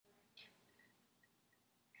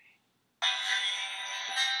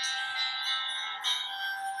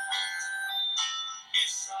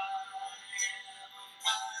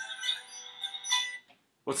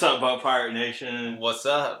What's up, Bob Pirate Nation? What's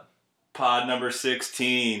up? Pod number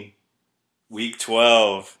 16, week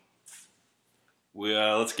 12.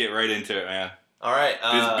 Let's get right into it, man. All right.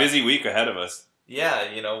 Busy week ahead of us.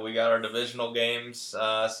 Yeah, we got our divisional games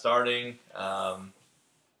starting.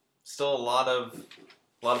 Still a lot of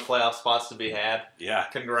playoff spots to be had. Yeah.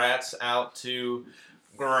 Congrats out to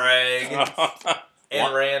Greg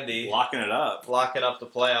and Randy. Locking it up. Locking up the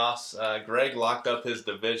playoffs. Greg locked up his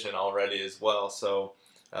division already as well, so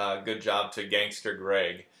good job to Gangster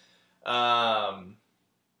Greg. You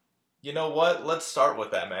know what? Let's start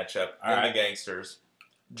with that matchup the Gangsters.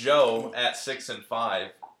 Joe at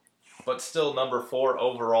 6-5, but still number 4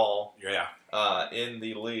 overall. Yeah. In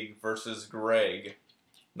the league versus Greg,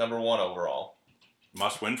 number 1 overall.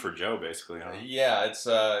 Must win for Joe, basically, huh? Yeah, it's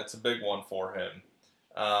a big one for him.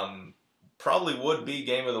 Probably would be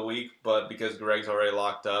game of the week, but because Greg's already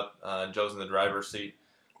locked up, Joe's in the driver's seat.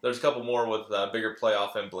 There's a couple more with bigger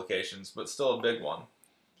playoff implications, but still a big one.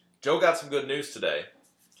 Joe got some good news today.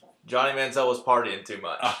 Johnny Manziel was partying too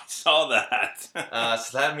much. I saw that.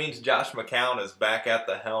 So that means Josh McCown is back at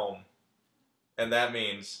the helm. And that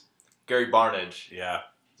means Gary Barnidge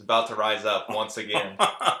is about to rise up once again.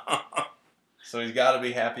 So he's got to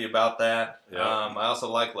be happy about that. Yep. I also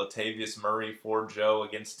like Latavius Murray for Joe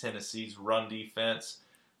against Tennessee's run defense.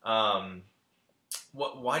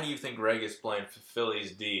 Why do you think Greg is playing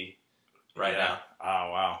Philly's D right now? Oh,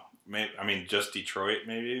 wow. Just Detroit,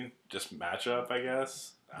 maybe? Just matchup, I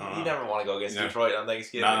guess? You never want to go against Detroit on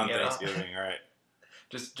Thanksgiving. Not on Thanksgiving, right.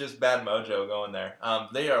 Just bad mojo going there.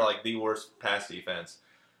 They are like the worst pass defense.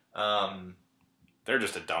 They're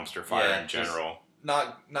just a dumpster fire in general.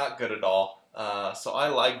 Not good at all. So I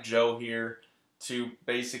like Joe here to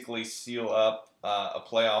basically seal up a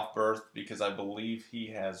playoff berth because I believe he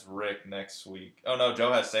has Rick next week. Oh no,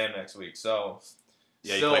 Joe has Sam next week. So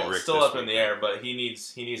yeah, still up in the air, but he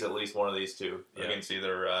needs at least one of these two against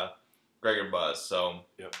either Greg or Buzz. So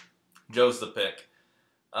Joe's the pick.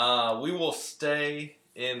 We will stay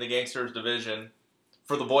in the Gangsters division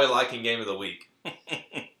for the boy liking game of the week.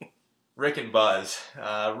 Rick and Buzz.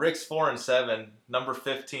 Rick's 4-7, number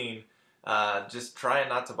 15. Just trying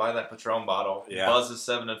not to buy that Patron bottle. Yeah. Buzz is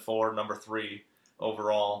 7-4, number 3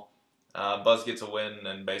 overall. Buzz gets a win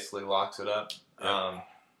and basically locks it up. Yep.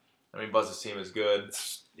 Buzz's team is good.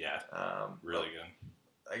 Really good.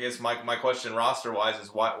 I guess my question roster-wise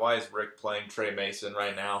is why is Rick playing Trey Mason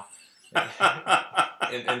right now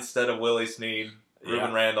instead of Willie Snead,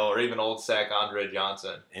 Ruben Randall, or even old sack Andre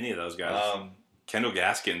Johnson? Any of those guys. Kendall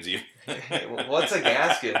Gaskins. What's a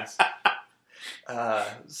Gaskins?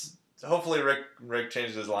 Hopefully Rick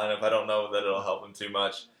changes his lineup. I don't know that it'll help him too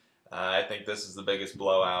much. I think this is the biggest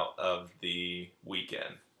blowout of the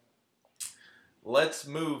weekend. Let's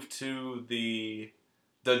move to the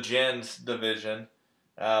Gens division,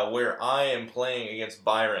 where I am playing against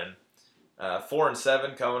Byron.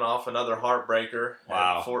 4-7, coming off another heartbreaker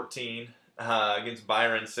at 14 against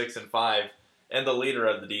Byron 6-5, and the leader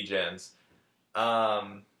of the D-Gens.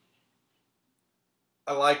 I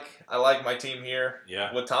like my team here.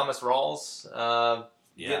 Yeah. With Thomas Rawls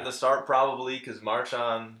getting the start probably because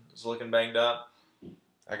Marchand is looking banged up.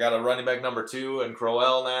 I got a running back number 2 and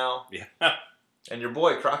Crowell now. Yeah. And your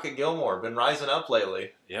boy Crockett Gilmore been rising up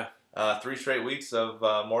lately. Yeah. 3 straight weeks of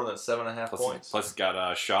more than 7.5 points. Plus he's got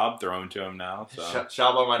Schaub thrown to him now. So.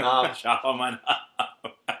 Schaub on my knob. Schaub on my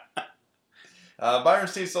knob.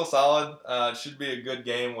 Byron's team's still solid. It should be a good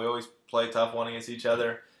game. We always play tough one against each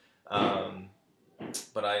other.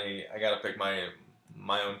 But I got to pick my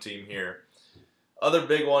own team here. Other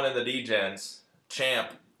big one in the D-Gens,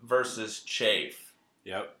 Champ versus Chafe.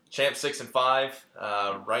 Yep. Champ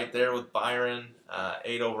 6-5, right there with Byron,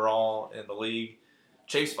 8 overall in the league.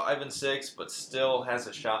 Chafe's 5-6, but still has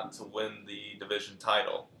a shot to win the division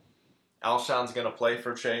title. Alshon's going to play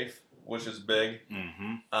for Chafe, which is big.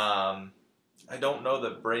 Mm-hmm. I don't know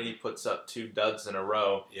that Brady puts up 2 duds in a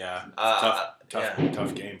row. Yeah,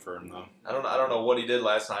 tough game for him though. I don't know what he did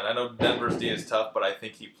last night. I know Denver's D is tough, but I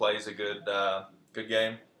think he plays a good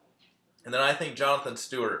game. And then I think Jonathan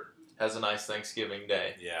Stewart has a nice Thanksgiving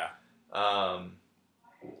day. Yeah.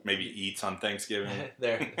 Maybe eats on Thanksgiving.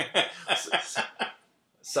 There.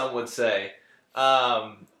 Some would say.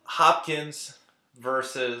 Hopkins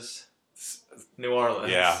versus New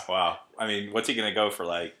Orleans. Yeah. Wow. What's he gonna go for?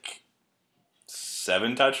 Like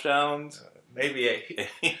 7 touchdowns? Maybe 8.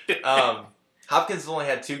 Hopkins only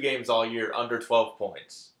had 2 games all year under 12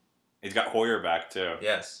 points. He's got Hoyer back too.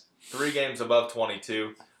 Yes. 3 games above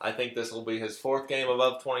 22. I think this will be his 4th game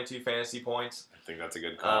above 22 fantasy points. I think that's a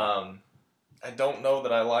good call. I don't know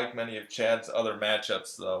that I like many of Chad's other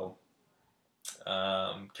matchups, though.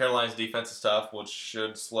 Carolina's defense is tough, which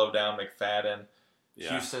should slow down McFadden.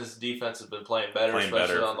 Yeah. Houston's defense has been playing better, Playing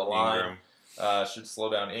especially better on the for line. Ingram. Should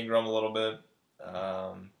slow down Ingram a little bit.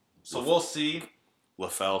 So we'll see.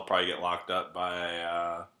 LaFell probably get locked up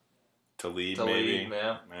by Talib, maybe.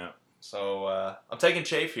 Yeah. Yeah. So I'm taking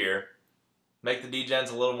Chafe here. Make the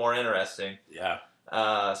D-Gens a little more interesting. Yeah.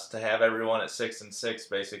 To have everyone at 6-6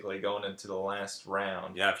 basically going into the last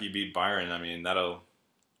round. Yeah, if you beat Byron, I mean, that'll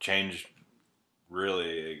change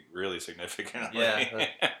really, really significantly. Yeah.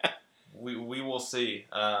 We will see.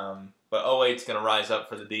 But 08's going to rise up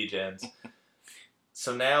for the D-Gens.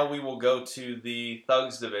 So now we will go to the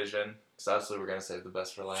Thugs division. Because obviously we're going to save the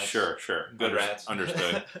best for last. Sure. Good rats.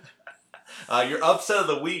 Understood. Your upset of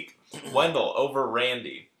the week, Wendell over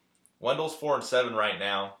Randy. Wendell's 4-7 right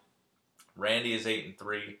now. Randy is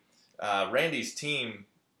 8-3. Randy's team,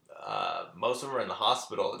 most of them are in the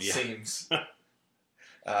hospital, it seems.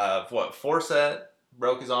 Forsett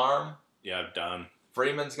broke his arm. Yeah, done.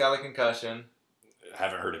 Freeman's got a concussion.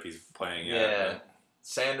 Haven't heard if he's playing yet. Yeah.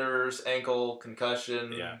 Sanders, ankle,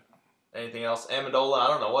 concussion. Yeah. Anything else? Amendola, I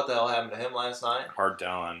don't know what the hell happened to him last night. Hard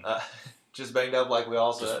down. Just banged up like we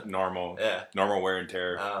all Just said. normal. Yeah. Normal wear and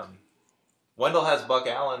tear. Wendell has Buck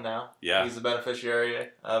Allen now. Yeah. He's the beneficiary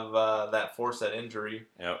of that Forsett injury.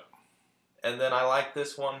 Yep. And then I like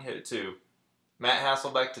this one here too. Matt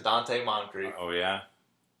Hasselbeck to Dante Moncrief. Oh, yeah?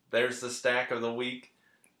 There's the stack of the week.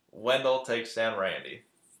 Wendell takes down Randy.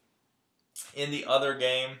 In the other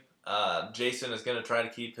game, Jason is going to try to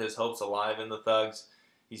keep his hopes alive in the Thugs.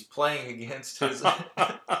 He's playing against his arch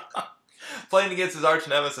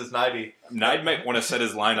nemesis, Nighty. Night might want to set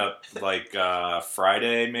his lineup like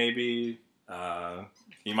Friday, maybe.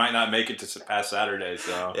 He might not make it to past Saturday,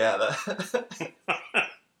 so. Yeah.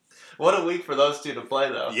 What a week for those two to play,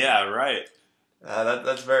 though. Yeah, right.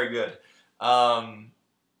 That's very good.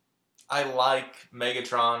 I like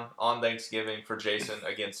Megatron on Thanksgiving for Jason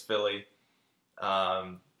against Philly.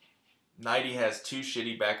 Nighty has two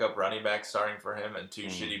shitty backup running backs starting for him and two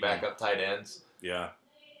shitty backup tight ends. Yeah.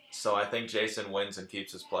 So I think Jason wins and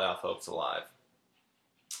keeps his playoff hopes alive.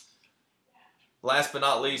 Last but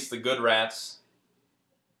not least, the Good Rats.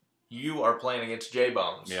 You are playing against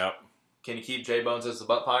J-Bones. Yep. Can you keep J-Bones as the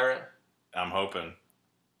butt pirate? I'm hoping.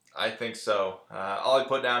 I think so. All I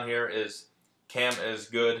put down here is Cam is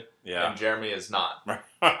good and Jeremy is not.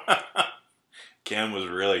 Cam was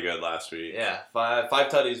really good last week. Yeah, five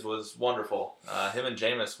tutties was wonderful. Him and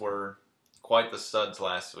Jameis were quite the studs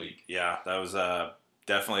last week. Yeah, that was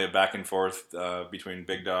definitely a back and forth between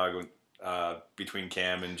Big Dog, between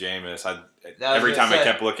Cam and Jameis. Every time I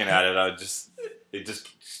kept looking at it, it just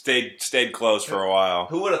stayed close for a while.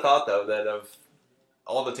 Who would have thought though that of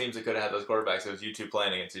all the teams that could have had those quarterbacks, it was you two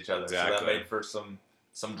playing against each other. Exactly. So that made for some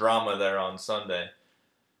drama there on Sunday.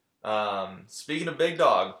 Speaking of Big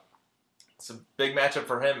Dog, it's a big matchup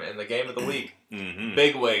for him in the game of the week. Mm-hmm.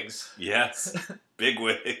 Big Wigs. Yes, Big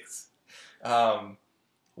Wigs.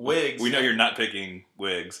 Wigs. We know you're not picking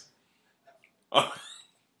Wigs. Oh,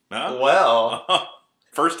 no? Well.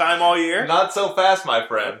 First time all year? Not so fast, my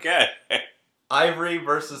friend. Okay. Ivory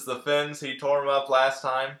versus the Finns. He tore him up last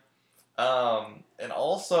time. And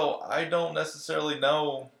also, I don't necessarily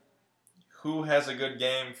know who has a good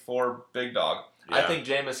game for Big Dog. Yeah. I think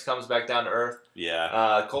Jameis comes back down to earth.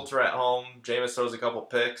 Yeah. Colts are at home. Jameis throws a couple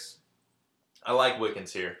picks. I like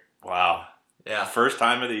Wickens here. Wow. Yeah. First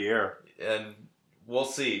time of the year. And we'll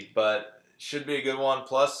see, but should be a good one.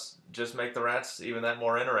 Plus, just make the Rats even that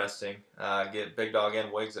more interesting. Get Big Dog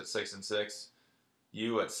and Wiggs at 6-6.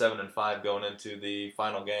 You at 7-5 going into the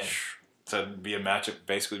final game. To be a matchup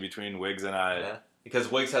basically between Wiggs and I. Yeah.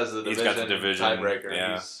 Because Wiggs has the division, He's got the division tiebreaker.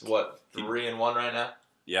 Yeah. He's, 3-1 right now?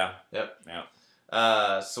 Yeah. Yep.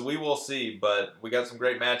 Yeah. So we will see, but we got some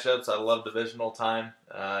great matchups. I love divisional time,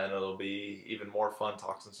 and it'll be even more fun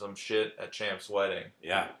talking some shit at Champ's wedding.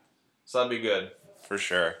 Yeah. So that'd be good. For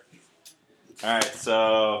sure. All right,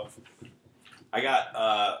 so I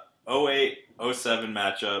got 08, 07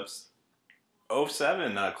 matchups.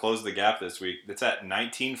 07 closed the gap this week. It's at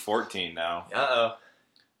 19-14 now. Uh-oh.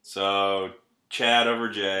 So Chad over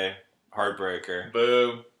Jay, heartbreaker.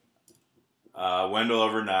 Boom. Wendell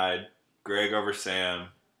over Nide, Greg over Sam,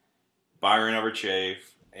 Byron over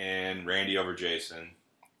Chafe, and Randy over Jason.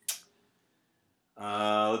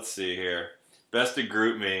 Let's see here. Best of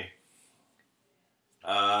group me.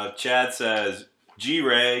 Chad says,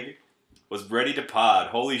 G-Reg was ready to pod.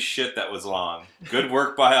 Holy shit, that was long. Good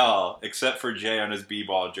work by all, except for Jay on his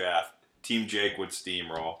B-ball draft. Team Jake would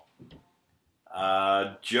steamroll.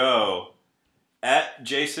 Joe, at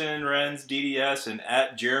Jason Renz DDS and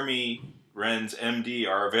at Jeremy Renz MD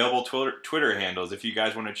are available Twitter handles if you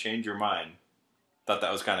guys want to change your mind. Thought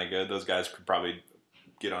that was kind of good. Those guys could probably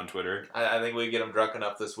get on Twitter. I think we get them drunk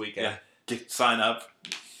enough this weekend. Yeah, sign up.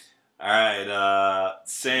 All right,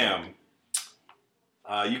 Sam.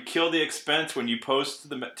 You kill the expense when you post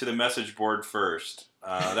to the message board first.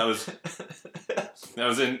 That was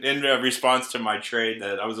in response to my trade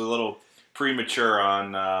that I was a little premature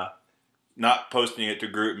on not posting it to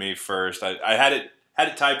GroupMe first. I had it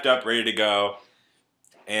typed up, ready to go,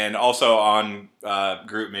 and also on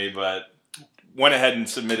GroupMe, but went ahead and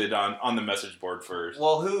submitted on the message board first.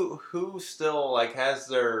 Well, who still like has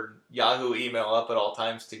their Yahoo email up at all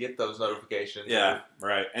times to get those notifications? Yeah,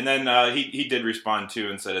 right. And then he did respond too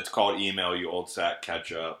and said it's called email, you old sack,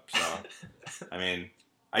 catch up. So, I mean,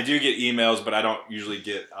 I do get emails, but I don't usually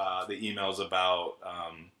get the emails about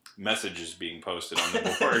messages being posted on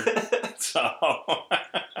the board. So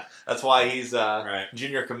that's why he's right.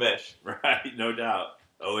 Junior commish. Right, no doubt.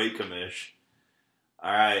 08 commish.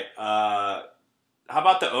 All right. How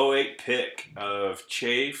about the 08 pick of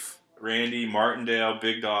Chafe, Randy, Martindale,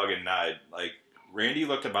 Big Dog, and Nide? Like, Randy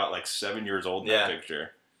looked about like 7 years old in that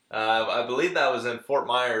picture. I believe that was in Fort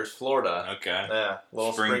Myers, Florida. Okay. Yeah,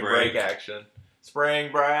 little spring break action.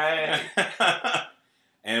 Spring break.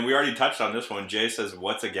 And we already touched on this one. Jay says,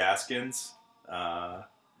 "What's a Gaskins?" How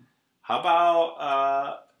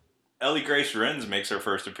about Ellie Grace Renz makes her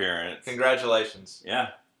first appearance? Congratulations.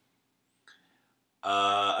 Yeah.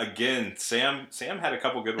 Again, Sam had a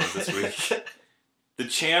couple good ones this week. The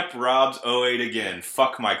champ robs 08 again.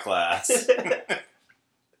 Fuck my class.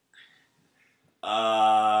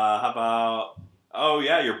 How about? Oh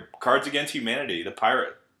yeah, your Cards Against Humanity, the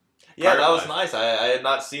pirate. Yeah, that was nice. I had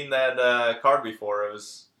not seen that card before. It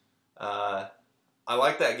was. I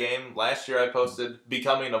like that game. Last year I posted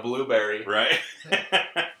Becoming a Blueberry. Right.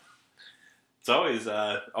 It's always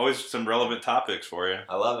some relevant topics for you.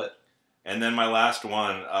 I love it. And then my last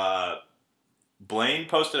one, Blaine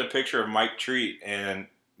posted a picture of Mike Treat, and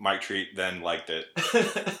Mike Treat then liked it.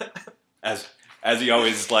 As he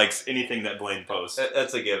always likes anything that Blaine posts.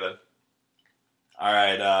 That's a given. All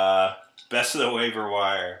right, best of the waiver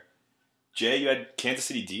wire. Jay, you had Kansas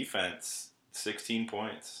City defense, 16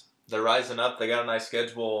 points. They're rising up. They got a nice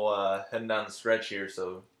schedule heading down the stretch here,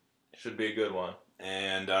 so it should be a good one.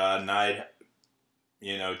 And Nide,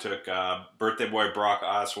 took birthday boy Brock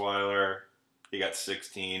Osweiler. He got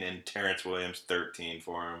 16, and Terrence Williams 13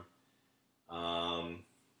 for him.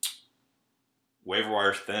 Waiver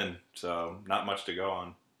wire's thin, so not much to go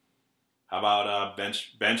on. How about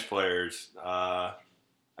bench players? I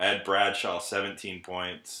had Bradshaw 17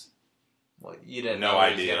 points. Well, you didn't know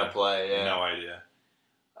he was going to play. Yeah. No idea.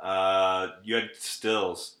 You had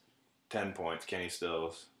Stills, 10 points, Kenny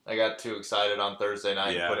Stills. I got too excited on Thursday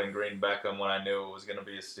night and put in Green Beckham when I knew it was going to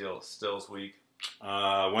be a Stills week.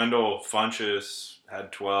 Wendell Funchess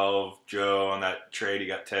had 12. Joe, on that trade, he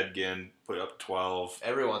got Ted Ginn, put up 12.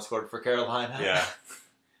 Everyone scored for Carolina. Yeah.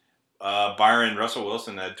 Byron Russell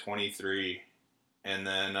Wilson had 23. And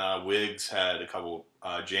then Wiggs had a couple,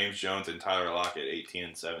 James Jones and Tyler Lockett, 18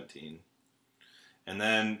 and 17. And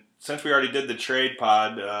then, since we already did the trade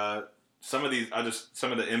pod, some of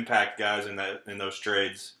the impact guys in those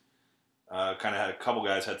trades kind of had a couple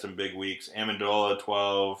guys had some big weeks. Amendola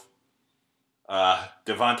 12,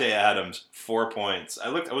 Devontae Adams 4 points. I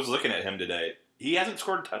was looking at him today. He hasn't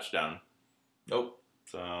scored a touchdown. Nope.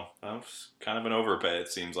 So that's kind of an overpay. It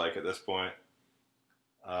seems like at this point.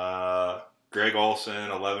 Greg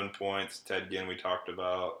Olson 11 points. Ted Ginn we talked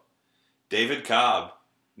about. David Cobb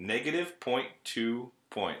 -0.2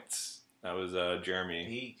 points. That was Jeremy.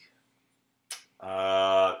 Peak.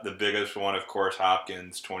 The biggest one, of course,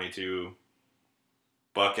 Hopkins, 22.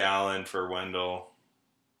 Buck Allen for Wendell.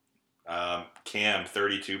 Cam,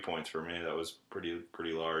 32 points for me. That was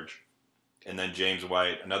pretty large. And then James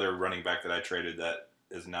White, another running back that I traded that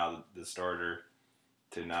is now the starter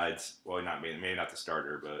to Nides. Well, maybe not the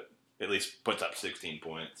starter, but at least puts up 16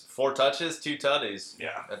 points. 4 touches, 2 tutties.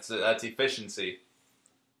 Yeah. That's efficiency.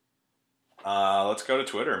 Let's go to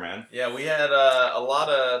Twitter, man. Yeah, we had a lot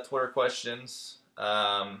of Twitter questions.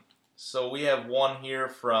 So we have one here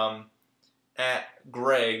from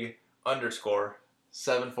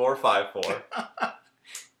 @Greg_7454.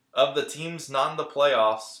 Of the teams not in the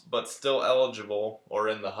playoffs but still eligible or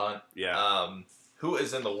in the hunt, who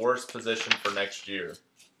is in the worst position for next year?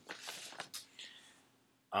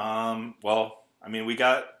 Well, I mean,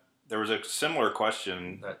 there was a similar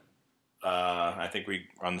question. I think we're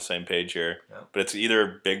on the same page here. Yeah. But it's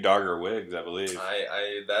either Big Dog or Wiggs, I believe.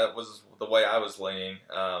 That was the way I was leaning.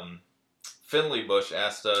 Finley Bush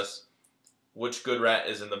asked us, which good rat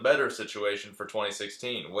is in the better situation for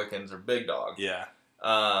 2016, Wickens or Big Dog? Yeah.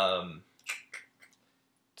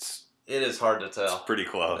 It is hard to tell. It's pretty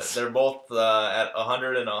close. They're both at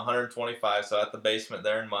 100 and 125, so at the basement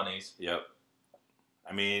there in monies. Yep.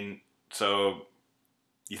 I mean, so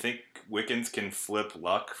you think Wickens can flip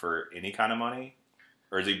Luck for any kind of money?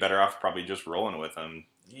 Or is he better off probably just rolling with him?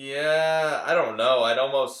 Yeah, I don't know. I'd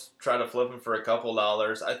almost try to flip him for a couple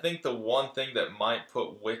dollars. I think the one thing that might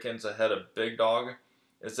put Wickens ahead of Big Dog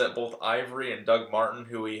is that both Ivory and Doug Martin,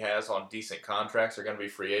 who he has on decent contracts, are going to be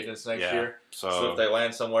free agents next year. So if they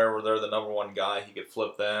land somewhere where they're the number one guy, he could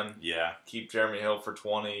flip them. Yeah. Keep Jeremy Hill for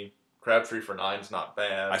 20. Crabtree for 9 is not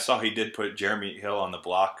bad. I saw he did put Jeremy Hill on the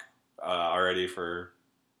block already for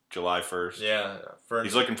July 1st. Yeah.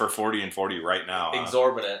 He's looking for 40 and 40 right now.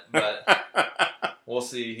 Exorbitant, but we'll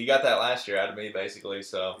see. He got that last year out of me, basically,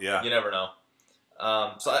 so yeah. You never know.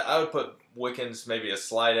 So I would put Wickens maybe a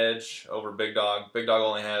slight edge over Big Dog. Big Dog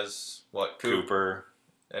only has, Cooper.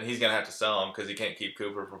 And he's going to have to sell him because he can't keep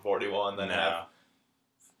Cooper for 41, then have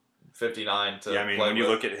 59 to I mean, play when you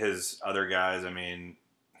with. look at his other guys, I mean,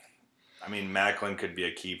 Macklin could be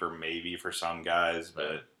a keeper maybe for some guys,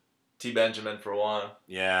 but T. Benjamin for one.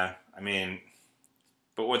 Yeah, I mean,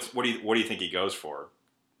 but what do you think he goes for?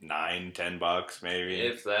 $9-10 maybe,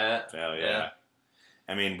 if that. Hell yeah.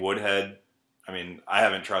 I mean, Woodhead. I mean, I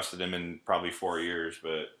haven't trusted him in probably 4 years,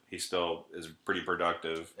 but he still is pretty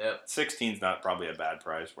productive. Yep. 16's not probably a bad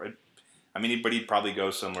price, right? I mean, but he'd probably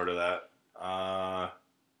go similar to that. I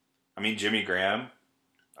mean, Jimmy Graham.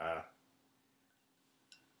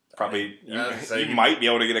 Probably you might be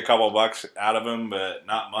able to get a couple bucks out of him, but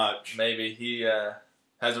not much. Maybe he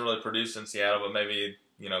hasn't really produced in Seattle, but maybe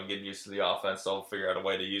getting used to the offense, they'll figure out a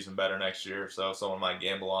way to use him better next year. So someone might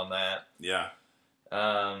gamble on that. Yeah.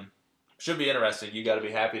 Should be interesting. You got to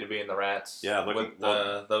be happy to be in the Rats. Yeah, with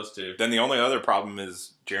those two. Then the only other problem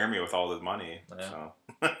is Jeremy with all his money. Yeah.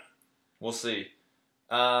 So We'll see.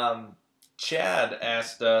 Chad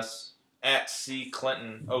asked us at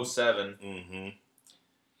 @CClinton07. Mm-hmm.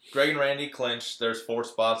 Greg and Randy clinched. There's 4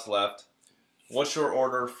 spots left. What's your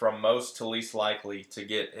order from most to least likely to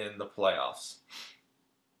get in the playoffs?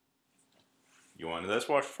 You wanted this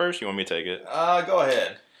one first? You want me to take it? Go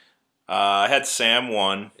ahead. I had Sam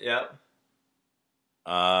 1. Yep.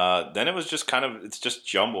 Then it was just it's just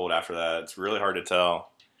jumbled after that. It's really hard to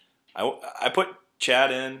tell. I put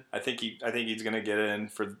Chad in. I think he's gonna get in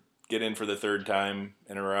for the 3rd time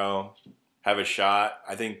in a row. Have a shot.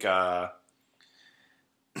 I think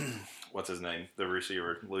what's his name? The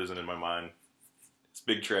receiver, losing in my mind. It's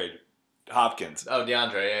big trade. Hopkins. Oh,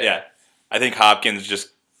 DeAndre. Yeah. I think Hopkins just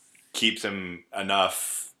keeps him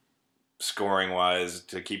enough scoring wise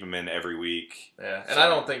to keep him in every week. Yeah, and I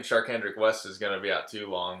don't think Sharkendrick West is going to be out too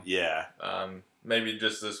long. Yeah. Maybe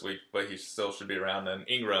just this week, but he still should be around, and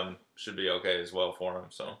Ingram should be okay as well for him.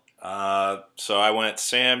 So I went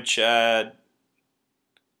Sam, Chad,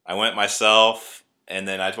 I went myself, and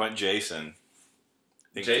then I went Jason.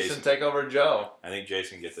 Jason take over Joe. I think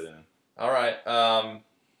Jason gets it in. All right.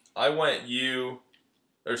 I went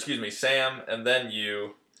Sam, and then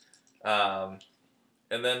you, and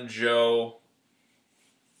then Joe,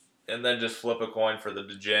 and then just flip a coin for the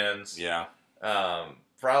Degens. Yeah.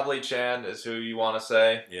 Probably Chad is who you want to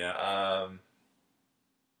say. Yeah.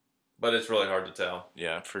 But it's really hard to tell.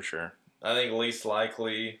 Yeah, for sure. I think least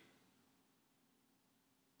likely,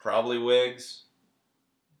 probably Wiggs,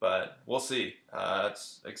 but we'll see.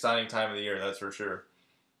 It's an exciting time of the year, that's for sure.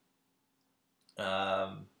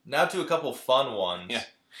 Now to a couple fun ones. Yeah.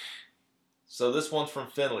 So this one's from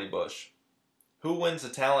Finley Bush. Who wins the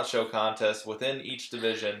talent show contest within each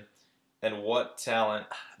division, and what talent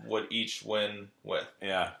would each win with?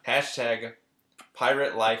 Yeah. Hashtag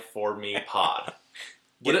Pirate Life for Me Pod.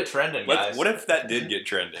 Get it trending, guys. What if that did get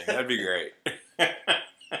trending? That'd be great.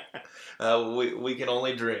 We can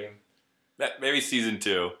only dream. Maybe season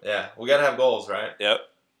 2. Yeah, we gotta have goals, right? Yep.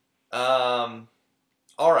 All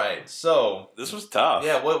right, so this was tough.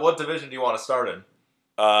 Yeah, what division do you want to start in?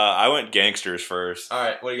 I went Gangsters first. All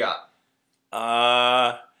right, what do you got?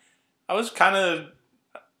 I was kind of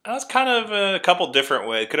a couple different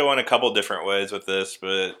ways. Could have went a couple different ways with this,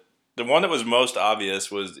 but the one that was most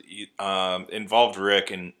obvious was involved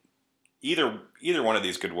Rick, and either one of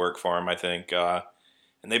these could work for him, I think. And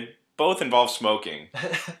they both involve smoking.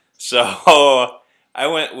 So I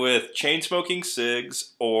went with chain smoking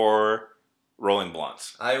cigs or rolling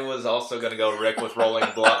blunts. I was also going to go Rick with rolling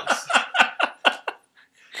blunts.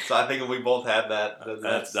 So I think if we both had that, then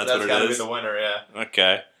that's what it got to is. be the winner, yeah.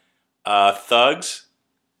 Okay. Thugs.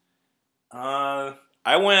 I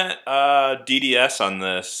went DDS on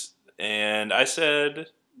this, and I said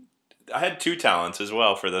I had 2 talents as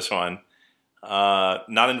well for this one.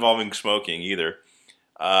 Not involving smoking either.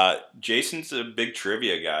 Jason's a big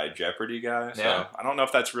trivia guy, Jeopardy guy. So Yeah. I don't know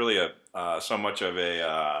if that's really so much of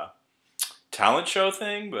a talent show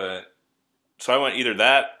thing, but so I went either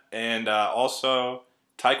that and also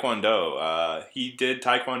Taekwondo. He did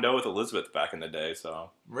Taekwondo with Elizabeth back in the day,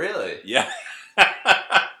 so Really? yeah.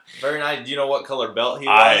 Very nice. Do you know what color belt he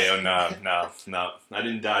was? No. I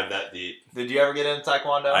didn't dive that deep. Did you ever get into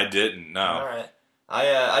Taekwondo? I didn't. No. All right.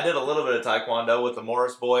 I did a little bit of Taekwondo with the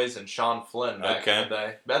Morris boys and Sean Flynn back in the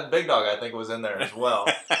day. That Big Dog, I think, was in there as well.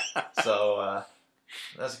 So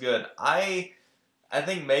that's good. I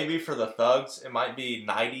think maybe for the thugs, it might be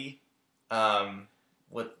Nighty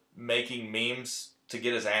with making memes to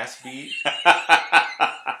get his ass beat.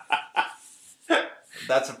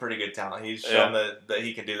 That's a pretty good talent. He's shown that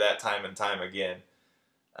he can do that time and time again.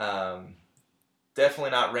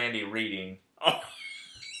 Definitely not Randy Reading.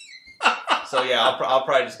 So yeah, I'll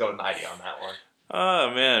probably just go 90 on that one. Oh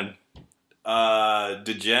man,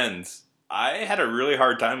 Degens. I had a really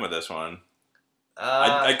hard time with this one.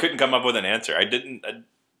 I couldn't come up with an answer. I didn't.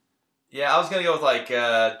 Yeah, I was gonna go with like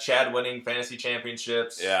Chad winning fantasy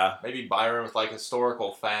championships. Yeah. Maybe Byron with like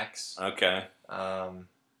historical facts. Okay.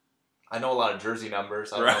 I know a lot of jersey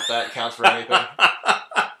numbers. I don't know if that counts for anything.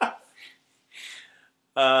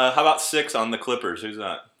 How about 6 on the Clippers? Who's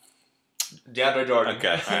that? DeAndre Jordan.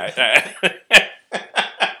 Okay. All right.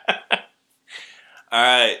 All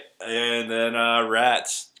right. And then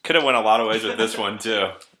Rats. Could have went a lot of ways with this one too.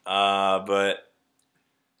 But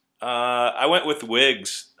I went with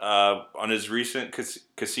Wiggs on his recent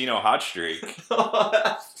casino hot streak.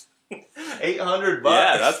 $800.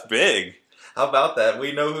 Yeah, that's big. How about that?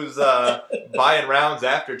 We know who's buying rounds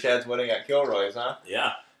after Chad's winning at Kilroy's, huh?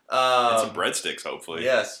 Yeah. And some breadsticks, hopefully.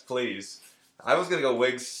 Yes, please. I was gonna go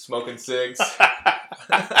Wiggs smoking cigs.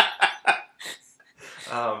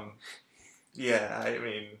 Yeah, I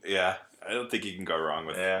mean. Yeah, I don't think you can go wrong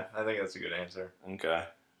with. Yeah, I think that's a good answer. Okay.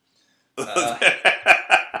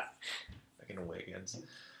 Fucking Wiggins.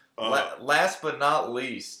 Last but not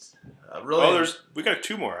least, really. Oh, we got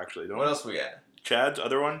 2 more actually. Don't What we? else we got? Chad's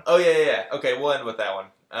other one. Oh yeah. Okay, we'll end with that one.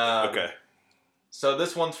 Okay. So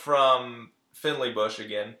this one's from Finley Bush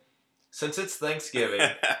again. Since it's Thanksgiving,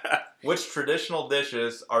 which traditional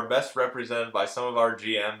dishes are best represented by some of our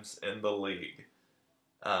GMs in the league?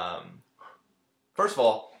 First of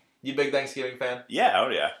all, you a big Thanksgiving fan? Yeah. Oh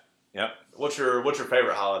yeah. Yep. What's your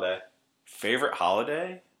favorite holiday? Favorite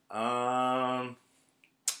holiday? Wow,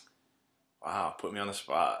 put me on the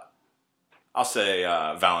spot. I'll say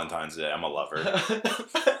Valentine's Day. I'm a lover.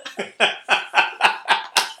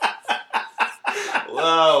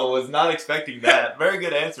 Whoa, was not expecting that. Very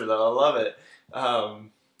good answer, though. I love it.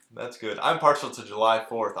 That's good. I'm partial to July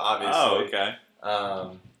 4th, obviously. Oh, okay.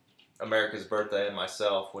 America's birthday and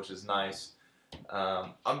myself, which is nice.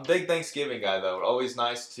 I'm a big Thanksgiving guy, though. Always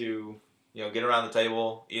nice to get around the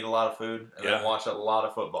table, eat a lot of food, and then watch a lot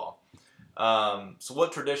of football. So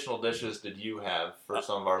what traditional dishes did you have for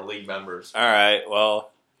some of our league members? All right. Well,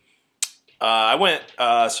 I went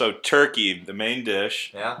so turkey, the main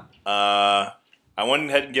dish. Yeah. I went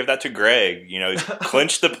ahead and give that to Greg. He's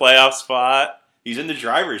clinched the playoff spot. He's in the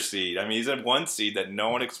driver's seat. I mean, he's in 1 seat that no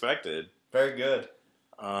one expected. Very good.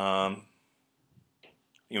 You want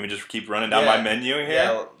me to just keep running down my menu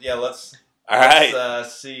here? Yeah. Let's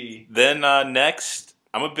see. Then next,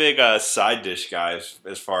 I'm a big side dish guy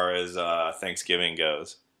as far as Thanksgiving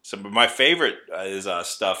goes. So my favorite is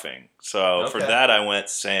stuffing. So for that, I went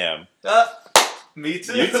Sam. Me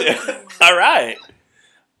too. You too. All right.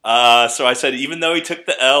 So I said, even though he took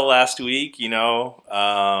the L last week,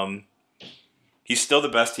 he's still the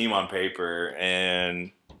best team on paper, and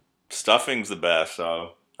stuffing's the best.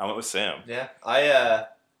 So I went with Sam. Yeah,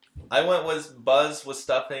 I went with Buzz with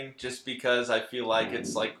stuffing just because I feel like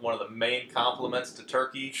it's like one of the main compliments to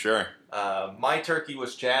turkey. Sure. My turkey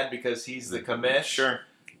was Chad because he's the commish. Sure.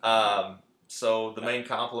 So the main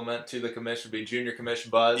compliment to the commish would be Junior Commish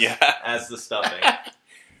Buzz as the stuffing.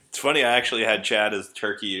 It's funny, I actually had Chad as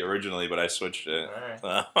turkey originally, but I switched it.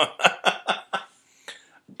 All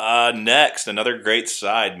right. Next, another great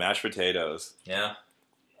side, mashed potatoes. Yeah.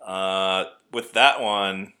 With that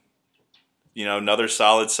one, another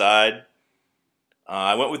solid side.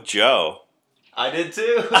 I went with Joe. I did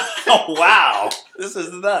too. Oh, wow. This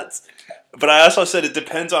is nuts. But I also said it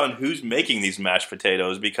depends on who's making these mashed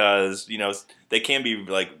potatoes because, they can be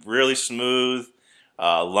like really smooth,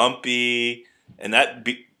 lumpy, and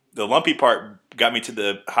the lumpy part got me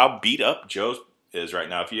to how beat up Joe is right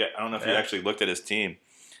now. I don't know if you actually looked at his team.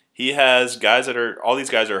 He has guys all these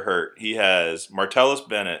guys are hurt. He has Martellus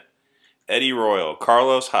Bennett, Eddie Royal,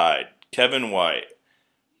 Carlos Hyde, Kevin White,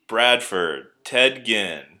 Bradford, Ted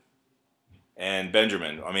Ginn, and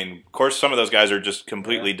Benjamin. I mean, of course, some of those guys are just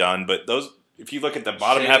completely done, but those, if you look at the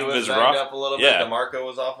bottom half of his roster, up a little bit. DeMarco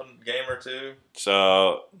was off a game or two.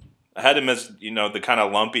 So I had him as, the kind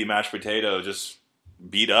of lumpy mashed potato, just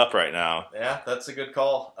beat up right now. Yeah, that's a good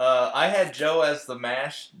call. I had Joe as the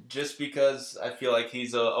mash just because I feel like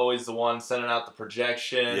he's always the one sending out the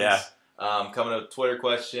projections. Yeah. Coming up with Twitter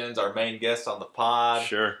questions, our main guest on the pod.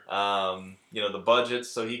 Sure. The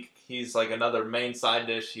budgets. So he's like another main side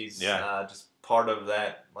dish. He's just part of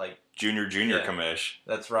that, like junior commish.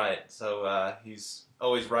 That's right. So he's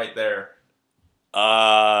always right there.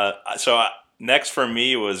 Next for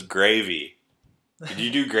me was gravy. Did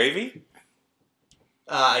you do gravy?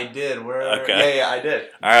 I did. Okay. Yeah, I did.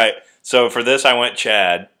 All right. So for this, I went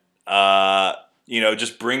Chad.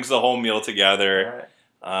 Just brings the whole meal together. All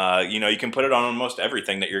right. You can put it on almost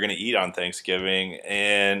everything that you're going to eat on Thanksgiving,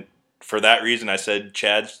 and for that reason, I said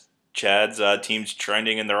Chad's team's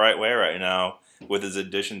trending in the right way right now with his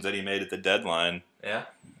additions that he made at the deadline. Yeah,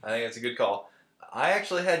 I think that's a good call. I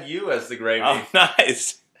actually had you as the gravy. Oh,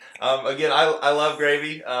 nice. Again, I love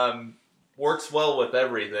gravy. Works well with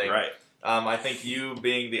everything. Right. I think you,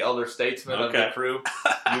 being the elder statesman of the crew,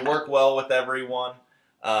 you work well with everyone.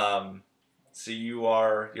 So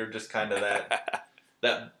you're just kind of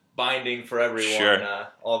that binding for everyone. Sure.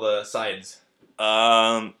 All the sides.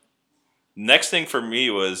 Next thing for me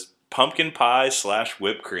was pumpkin pie /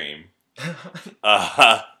 whipped cream.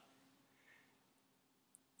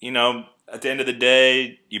 At the end of the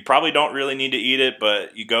day, you probably don't really need to eat it,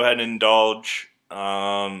 but you go ahead and indulge.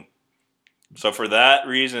 So for that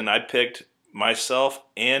reason, I picked myself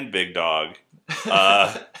and Big Dog.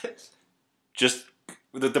 Just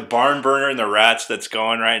with the barn burner and the rats that's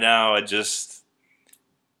going right now,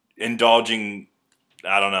 indulging.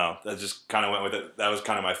 I don't know. I just kind of went with it. That was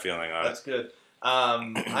kind of my feeling on it. That's good.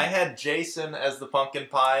 I had Jason as the pumpkin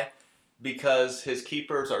pie because his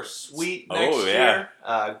keepers are Sweet next year.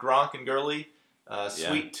 Gronk and Gurley.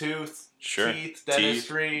 Sweet Tooth. Sure. Teeth.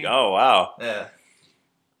 Dentistry. Oh, wow. Yeah.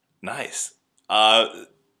 Nice.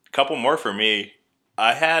 Couple more for me.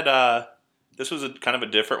 I had this was kind of a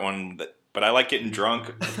different one, but I like getting drunk,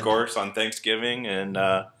 of course, on Thanksgiving and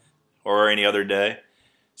or any other day.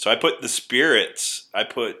 So I put the spirits. I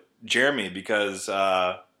put Jeremy because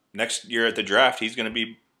next year at the draft he's going to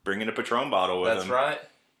be bringing a Patron bottle with him. That's right.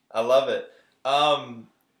 I love it.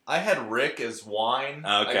 I had Rick as wine.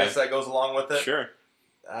 Okay. I guess that goes along with it. Sure.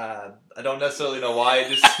 I don't necessarily know why. I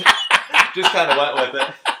just just kind of went with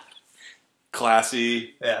it.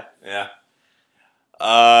 Classy. Yeah.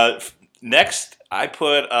 Next, I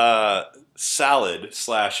put salad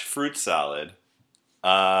 / fruit salad.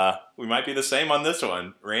 We might be the same on this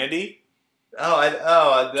one, Randy. That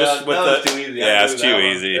was too easy. Yeah, it's too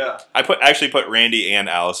easy. Yeah. I actually put Randy and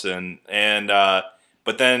Allison, and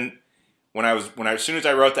but then as soon as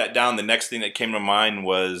I wrote that down, the next thing that came to mind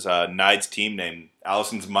was Nide's team name,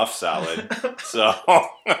 Allison's Muff Salad. So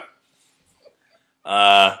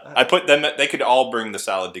I put them. They could all bring the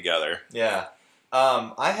salad together. Yeah.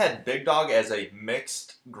 I had Big Dog as a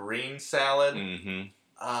mixed green salad. Mm-hmm.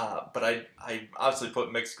 But I obviously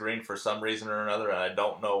put mixed green for some reason or another, and I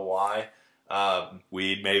don't know why.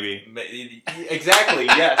 Weed, maybe? Exactly,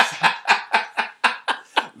 yes.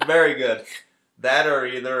 Very good. That or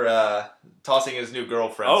either tossing his new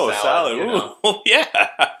girlfriend salad. Ooh, yeah.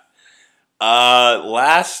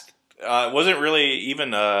 Last, wasn't really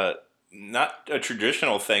even not a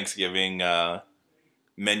traditional Thanksgiving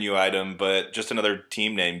menu item, but just another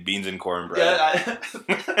team name, Beans and Cornbread. Yeah,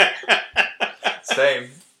 same.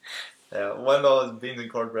 Yeah, one of those beans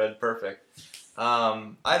and cornbread, perfect.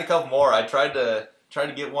 I had a couple more. I tried to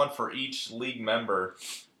get one for each league member.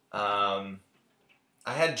 I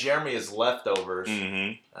had Jeremy as leftovers.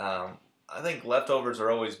 Mm-hmm. I think leftovers are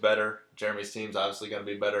always better. Jeremy's team's obviously going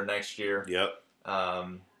to be better next year. Yep. I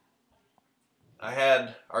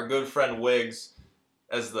had our good friend Wiggs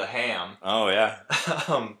as the ham. Oh, yeah.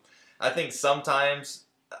 I think sometimes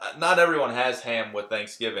not everyone has ham with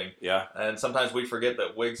Thanksgiving. Yeah. And sometimes we forget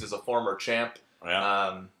that Wiggs is a former champ.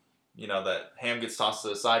 Yeah. That ham gets tossed to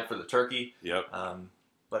the side for the turkey. Yep.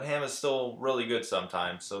 But ham is still really good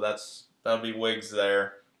sometimes. So that'll be Wiggs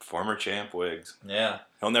there. Former champ Wiggs. Yeah.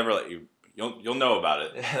 He'll never let you. You'll know about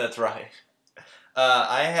it. Yeah, that's right.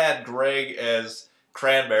 I had Greg as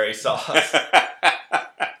cranberry sauce.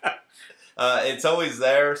 It's always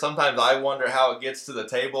there. Sometimes I wonder how it gets to the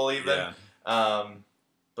table even. Yeah.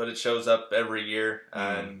 But it shows up every year,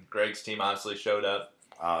 and Greg's team obviously showed up.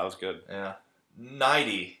 Oh, that was good. Yeah.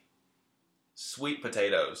 90. Sweet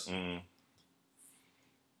potatoes. Mm.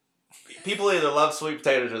 People either love sweet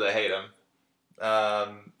potatoes or they hate them.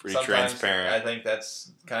 Pretty transparent. I think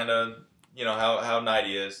that's kind of how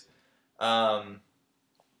Nighty is. I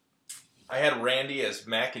had Randy as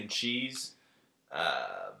mac and cheese.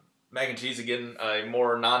 Mac and cheese, again, a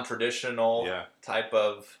more non-traditional type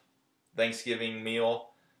of Thanksgiving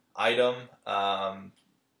meal item.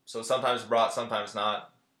 So sometimes brought, sometimes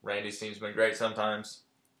not. Randy's team's been great sometimes.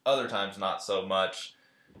 Other times not so much.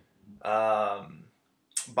 Byron,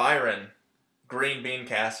 green bean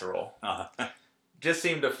casserole. Just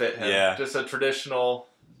seemed to fit him. Yeah. Just a traditional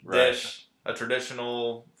dish, a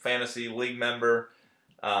traditional fantasy league member.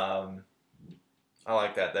 I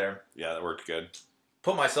like that there. Yeah, that worked good.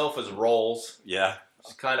 Put myself as rolls. Yeah.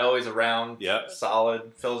 Just kind of always around. Yep.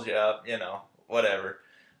 Solid, fills you up, whatever.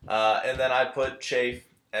 And then I put Chafe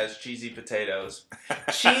as cheesy potatoes.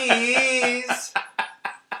 Cheese!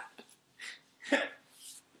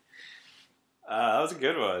 That was a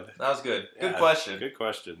good one. That was good. Good Yeah, question. Good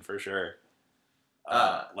question, for sure.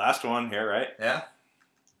 Last one here, right? Yeah?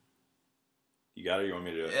 You got it? You want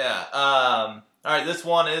me to do it? Yeah. All right, this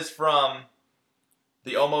one is from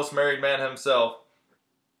the almost married man himself.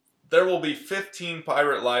 There will be 15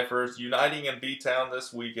 pirate lifers uniting in B-Town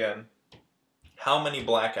this weekend. How many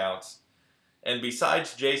blackouts? And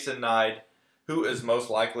besides Jason Knight, who is most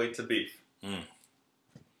likely to beef?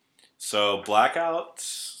 So,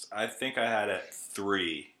 blackouts, I think I had at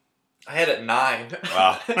 3. I had it 9.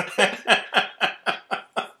 Wow.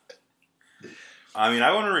 I mean,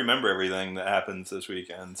 I want to remember everything that happens this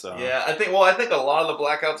weekend, so. Yeah, I think a lot of the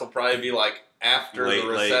blackouts will probably be like after the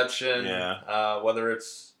reception. Yeah. Whether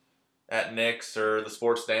it's at Nick's or the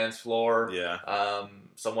sports dance floor. Yeah.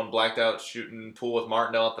 Someone blacked out shooting pool with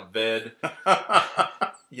Martindale at the vid.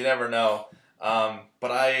 You never know.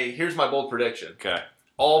 But here's my bold prediction. Okay.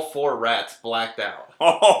 All 4 rats blacked out.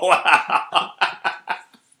 Oh,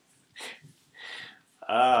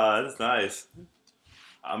 wow. That's nice.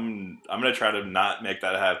 I'm gonna try to not make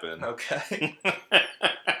that happen. Okay.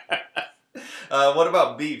 What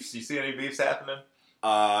about beefs? You see any beefs happening?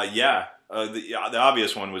 Yeah. The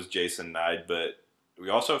obvious one was Jason Knight, but we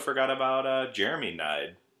also forgot about Jeremy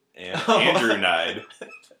Knight and Andrew Knight.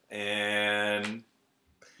 And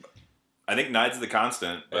I think Knight's the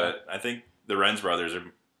constant, but I think the Renz brothers I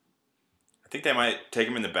think they might take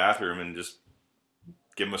him in the bathroom and just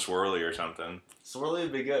give him a swirly or something. Swirly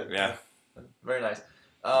would be good. Yeah. Very nice.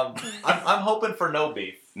 I'm hoping for no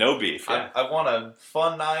beef. No beef. Yeah. I want a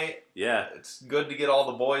fun night. Yeah. It's good to get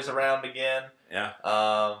all the boys around again. Yeah.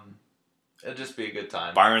 It'll just be a good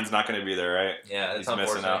time. Byron's not going to be there, right? Yeah, it's He's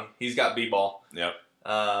missing out. He's got B-ball. Yep.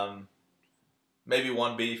 Maybe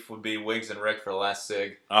one beef would be Wiggs and Rick for the last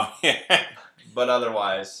sig. Oh, yeah. But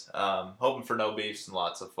otherwise, hoping for no beefs and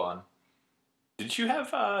lots of fun. Did you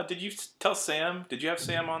tell Sam? Did you have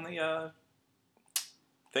Sam on the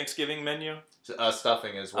Thanksgiving menu?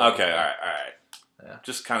 Stuffing as well. Okay, all right. Yeah.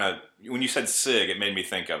 Just kind of, when you said Sig, it made me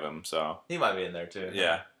think of him, so. He might be in there too.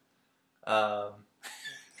 Yeah.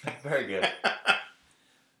 Very good.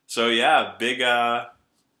 So, yeah, big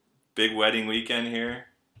wedding weekend here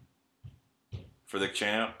for the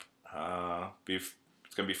champ. It's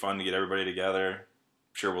going to be fun to get everybody together.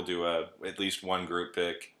 I'm sure we'll do at least one group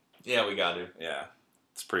pick. Yeah, we got to. Yeah,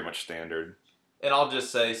 it's pretty much standard. And I'll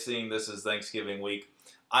just say, seeing this is Thanksgiving week,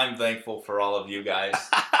 I'm thankful for all of you guys.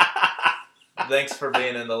 Thanks for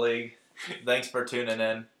being in the league. Thanks for tuning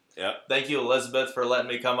in. Yep. Thank you, Elizabeth, for letting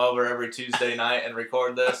me come over every Tuesday night and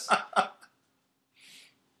record this.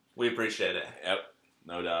 We appreciate it. Yep,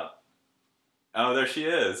 no doubt. Oh, there she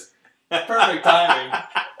is. Perfect timing.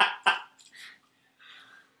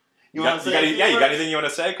 You got anything you want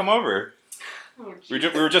to say? Come over. Oh, we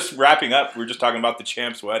were just wrapping up. We were just talking about the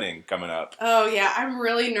champ's wedding coming up. Oh yeah, I'm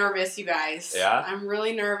really nervous, you guys. Yeah? I'm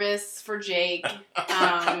really nervous for Jake.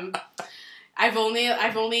 I'm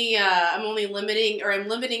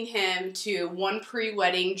limiting him to one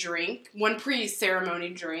pre-wedding drink, one pre-ceremony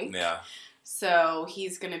drink. Yeah. So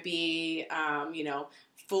he's gonna be,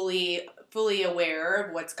 fully aware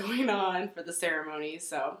of what's going on for the ceremony.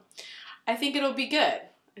 So I think it'll be good.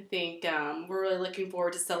 I think we're really looking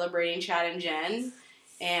forward to celebrating Chad and Jen,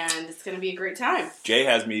 and it's going to be a great time. Jay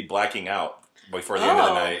has me blacking out before the end of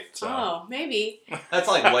the night. So. Oh, maybe. That's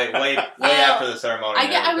like way after the ceremony.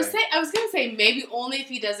 I was going to say maybe only if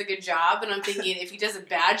he does a good job, and I'm thinking if he does a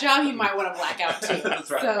bad job, he might want to black out too. That's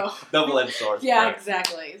right. So, double-edged sword. yeah, Right.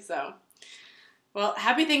 exactly. So, well,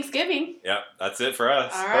 happy Thanksgiving. Yep, that's it for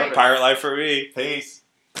us. All right. Pirate life for me. Peace.